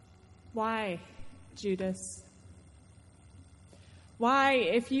Why, Judas? Why,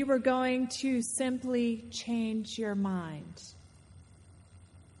 if you were going to simply change your mind?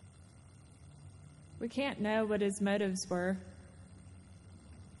 We can't know what his motives were.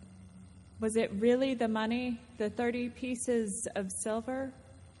 Was it really the money, the 30 pieces of silver?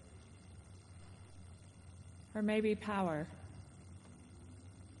 Or maybe power?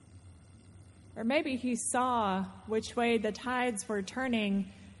 Or maybe he saw which way the tides were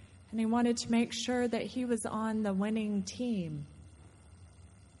turning, and he wanted to make sure that he was on the winning team.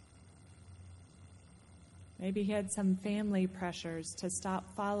 Maybe he had some family pressures to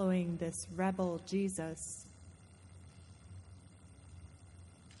stop following this rebel Jesus.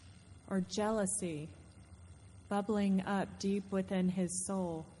 Or jealousy bubbling up deep within his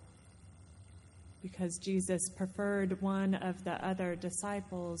soul because Jesus preferred one of the other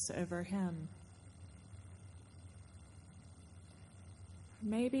disciples over him.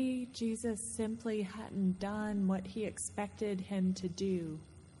 Maybe Jesus simply hadn't done what he expected him to do.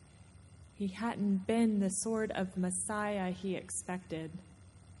 He hadn't been the sort of Messiah he expected.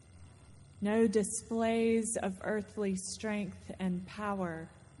 No displays of earthly strength and power.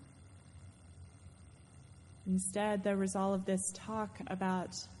 Instead, there was all of this talk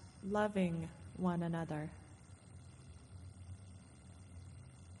about loving one another.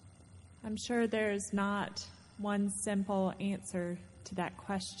 I'm sure there's not one simple answer to that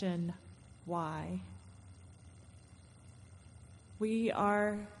question, why? We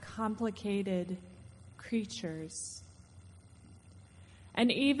are complicated creatures.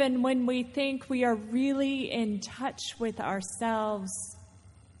 And even when we think we are really in touch with ourselves,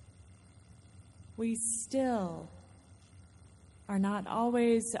 we still are not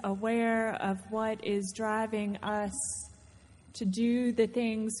always aware of what is driving us to do the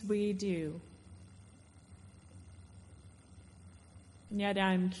things we do. And yet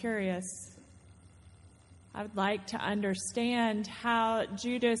I'm curious. I would like to understand how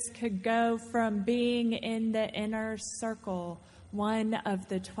Judas could go from being in the inner circle, one of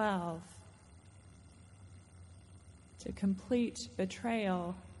the 12, to complete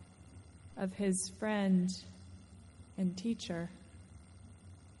betrayal of his friend and teacher.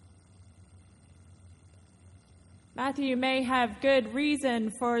 Matthew may have good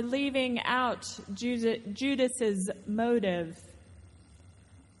reason for leaving out Judas's motive.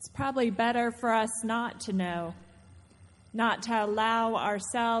 It's probably better for us not to know, not to allow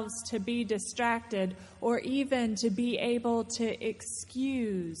ourselves to be distracted or even to be able to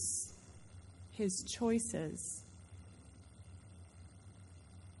excuse his choices.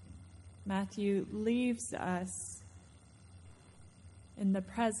 Matthew leaves us in the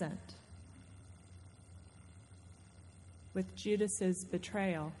present with Judas's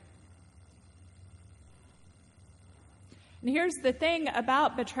betrayal. And here's the thing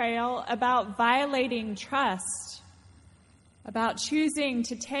about betrayal, about violating trust, about choosing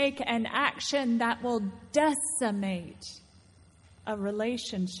to take an action that will decimate a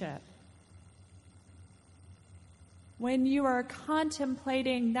relationship. When you are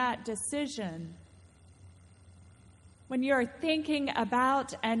contemplating that decision, when you're thinking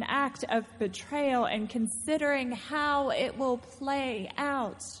about an act of betrayal and considering how it will play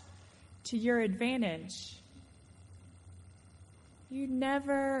out to your advantage, you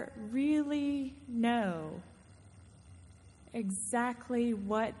never really know exactly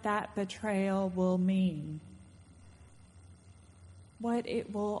what that betrayal will mean, what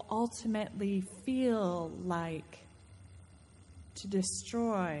it will ultimately feel like to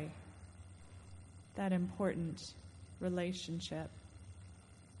destroy that important relationship.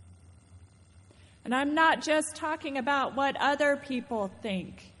 And I'm not just talking about what other people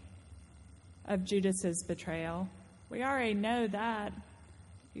think of Judas's betrayal. We already know that.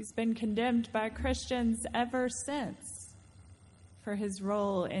 He's been condemned by Christians ever since for his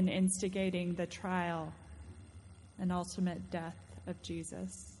role in instigating the trial and ultimate death of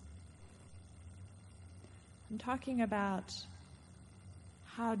Jesus. I'm talking about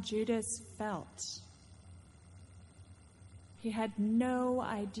how Judas felt. He had no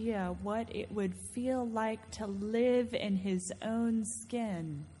idea what it would feel like to live in his own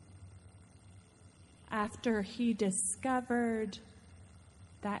skin after he discovered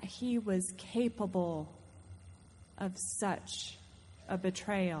that he was capable of such a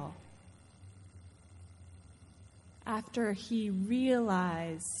betrayal. After he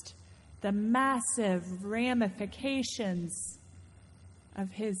realized the massive ramifications of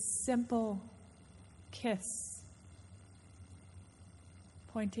his simple kiss,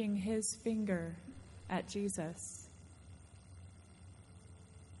 pointing his finger at Jesus.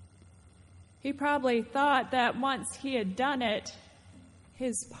 He probably thought that once he had done it,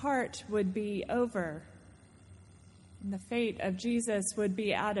 his part would be over, and the fate of Jesus would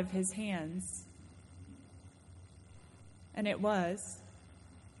be out of his hands. And it was.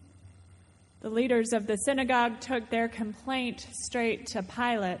 The leaders of the synagogue took their complaint straight to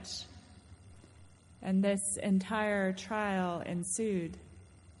Pilate, and this entire trial ensued.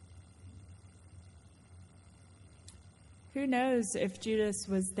 Who knows if Judas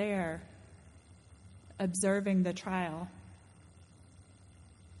was there observing the trial,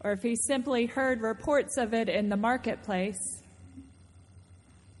 or if he simply heard reports of it in the marketplace.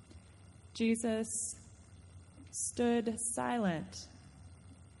 Jesus stood silent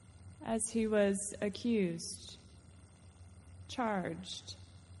as he was accused, charged,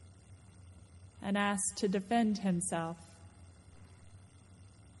 and asked to defend himself.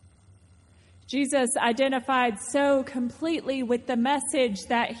 Jesus identified so completely with the message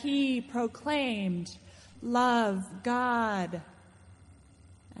that he proclaimed: love God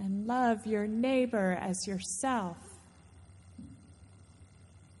and love your neighbor as yourself.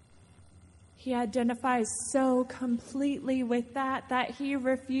 He identifies so completely with that he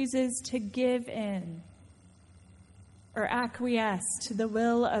refuses to give in or acquiesce to the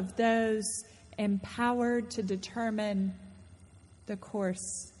will of those empowered to determine the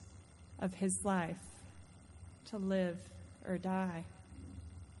course of his life, to live or die.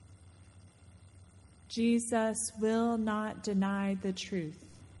 Jesus will not deny the truth.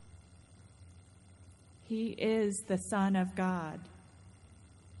 He is the Son of God.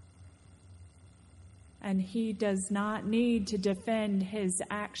 And he does not need to defend his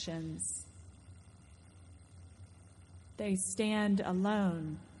actions. They stand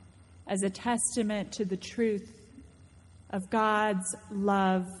alone as a testament to the truth of God's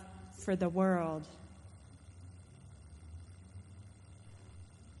love for the world.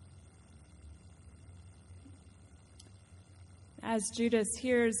 As Judas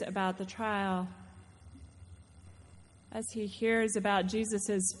hears about the trial, as he hears about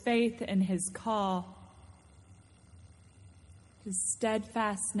Jesus' faith in his call, his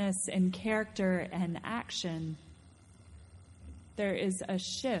steadfastness in character and action, there is a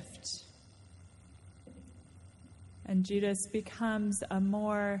shift. And Judas becomes a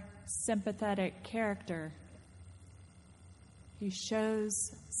more sympathetic character. He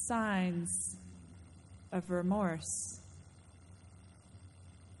shows signs of remorse.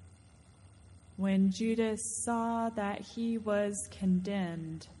 When Judas saw that he was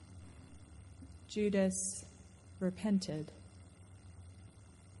condemned, Judas repented.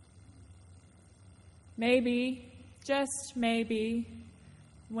 Maybe, just maybe,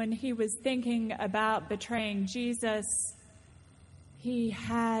 when he was thinking about betraying Jesus, he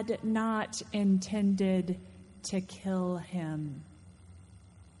had not intended to kill him.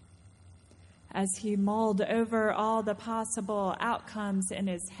 As he mulled over all the possible outcomes in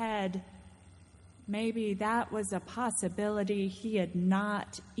his head, maybe that was a possibility he had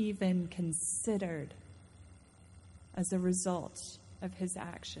not even considered as a result of his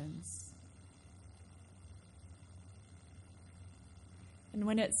actions. And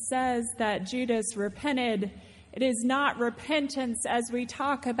when it says that Judas repented, it is not repentance as we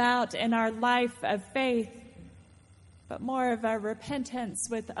talk about in our life of faith, but more of a repentance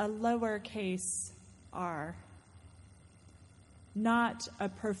with a lowercase r. Not a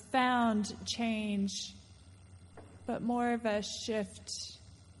profound change, but more of a shift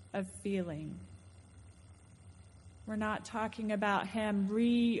of feeling. We're not talking about him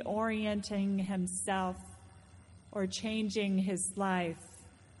reorienting himself or changing his life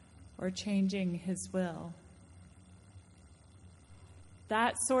or changing his will.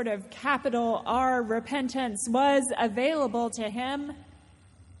 That sort of capital R repentance was available to him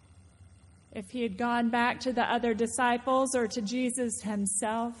if he had gone back to the other disciples or to Jesus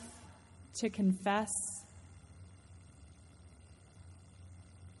himself to confess.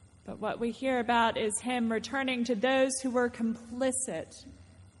 But what we hear about is him returning to those who were complicit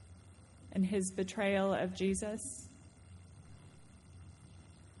in his betrayal of Jesus.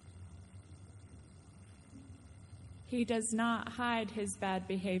 He does not hide his bad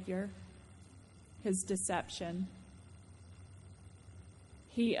behavior, his deception.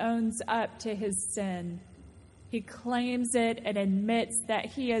 He owns up to his sin. He claims it and admits that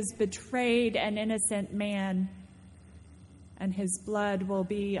he has betrayed an innocent man, and his blood will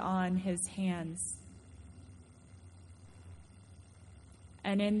be on his hands.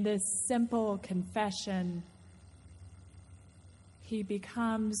 And in this simple confession, he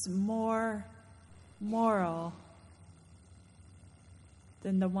becomes more moral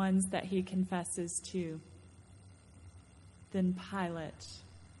than the ones that he confesses to, than Pilate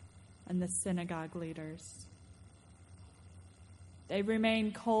and the synagogue leaders. They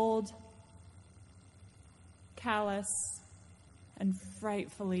remain cold, callous, and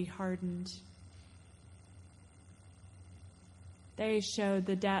frightfully hardened. They show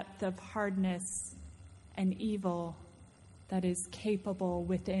the depth of hardness and evil that is capable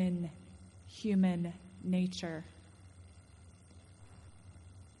within human nature.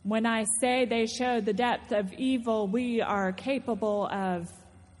 When I say they show the depth of evil we are capable of,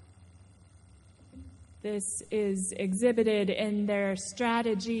 this is exhibited in their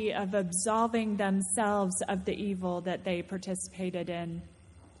strategy of absolving themselves of the evil that they participated in.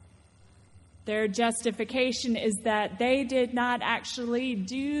 Their justification is that they did not actually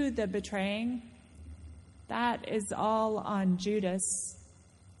do the betraying. That is all on Judas.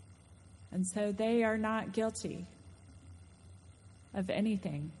 And so they are not guilty of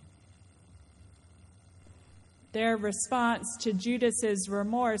anything. Their response to Judas's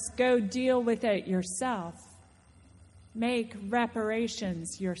remorse, go deal with it yourself. Make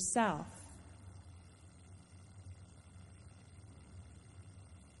reparations yourself.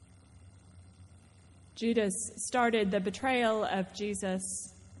 Judas started the betrayal of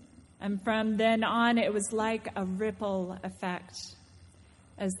Jesus, and from then on it was like a ripple effect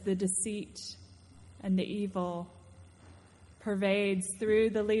as the deceit and the evil pervades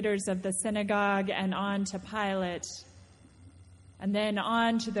through the leaders of the synagogue and on to Pilate, and then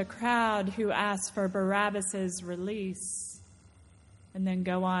on to the crowd who asked for Barabbas's release, and then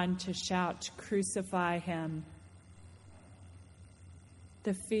go on to shout, "Crucify him."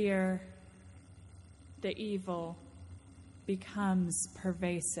 The fear, the evil becomes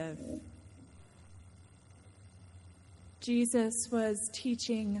pervasive. Jesus was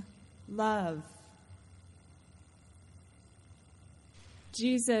teaching love.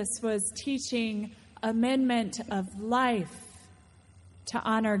 Jesus was teaching amendment of life to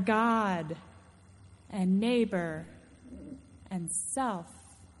honor God and neighbor and self.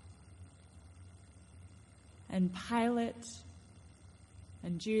 And Pilate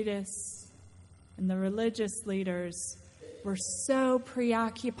and Judas and the religious leaders were so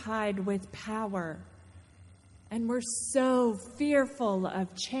preoccupied with power and were so fearful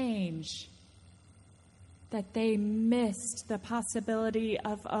of change that they missed the possibility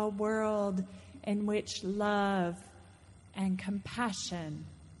of a world in which love and compassion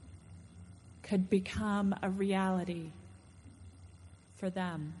could become a reality for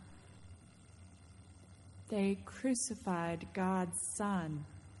them. They crucified God's Son,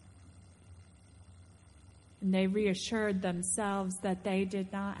 and they reassured themselves that they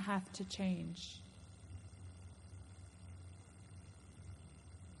did not have to change.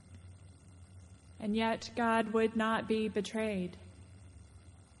 And yet God would not be betrayed.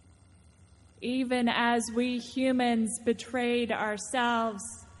 Even as we humans betrayed ourselves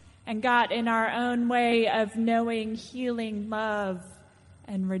and got in our own way of knowing healing love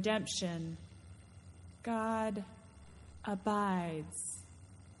and redemption, God abides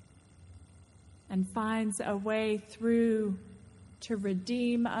and finds a way through to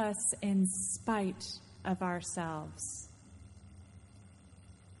redeem us in spite of ourselves.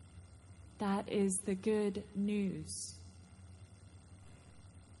 That is the good news.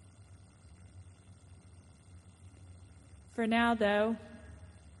 For now, though,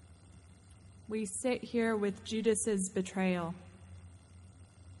 we sit here with Judas's betrayal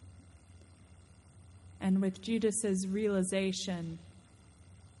and with Judas's realization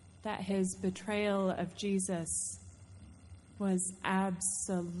that his betrayal of Jesus was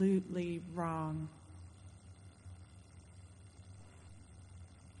absolutely wrong.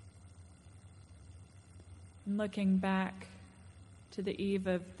 Looking back to the eve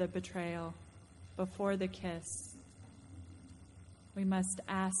of the betrayal, before the kiss, we must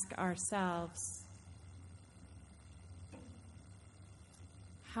ask ourselves,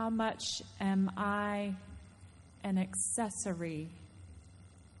 how much am I an accessory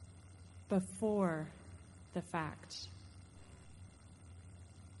before the fact?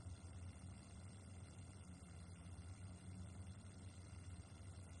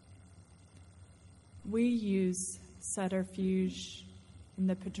 We use subterfuge in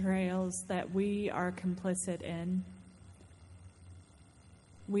the betrayals that we are complicit in.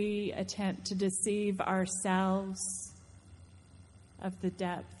 We attempt to deceive ourselves of the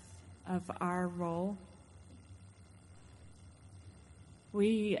depth of our role.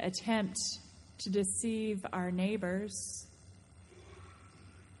 We attempt to deceive our neighbors,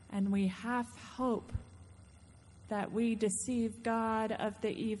 and we half hope that we deceive God of the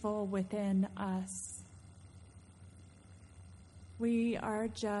evil within us. We are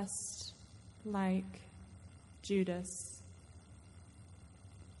just like Judas.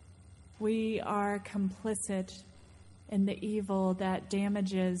 We are complicit in the evil that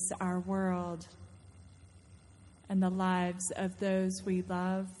damages our world and the lives of those we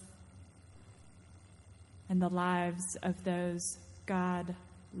love and the lives of those God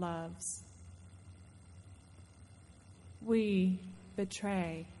loves. We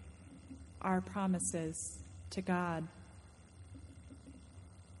betray our promises to God.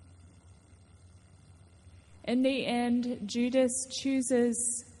 In the end, Judas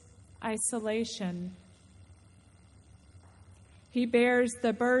chooses isolation. He bears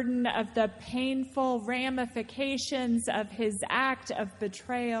the burden of the painful ramifications of his act of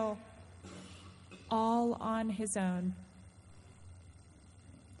betrayal all on his own.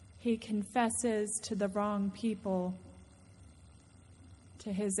 He confesses to the wrong people,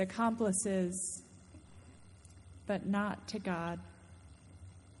 to his accomplices, but not to God.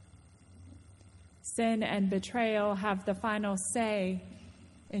 Sin and betrayal have the final say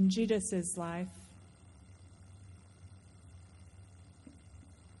in Judas's life.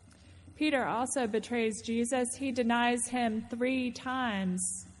 Peter also betrays Jesus. He denies him 3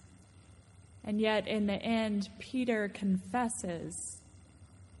 times. And yet in the end, Peter confesses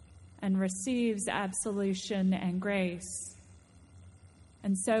and receives absolution and grace.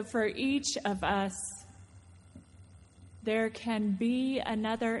 And so for each of us, there can be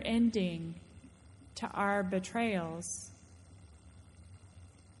another ending to our betrayals.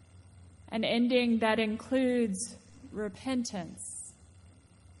 An ending that includes repentance,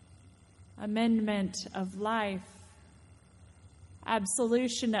 amendment of life,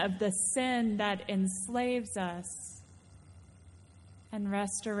 absolution of the sin that enslaves us, and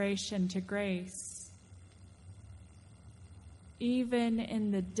restoration to grace. Even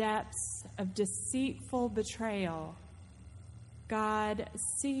in the depths of deceitful betrayal, God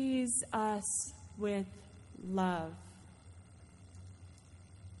sees us with love.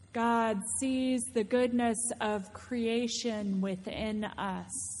 God sees the goodness of creation within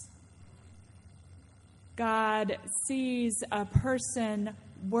us. God sees a person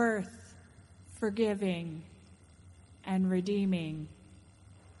worth forgiving and redeeming,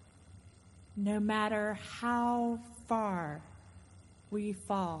 no matter how far we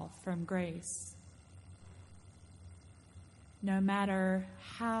fall from grace, no matter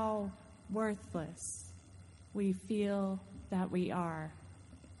how worthless we feel that we are,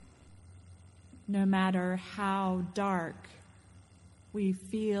 no matter how dark we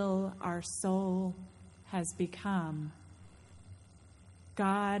feel our soul has become.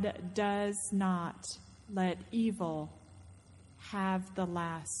 God does not let evil have the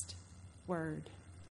last word.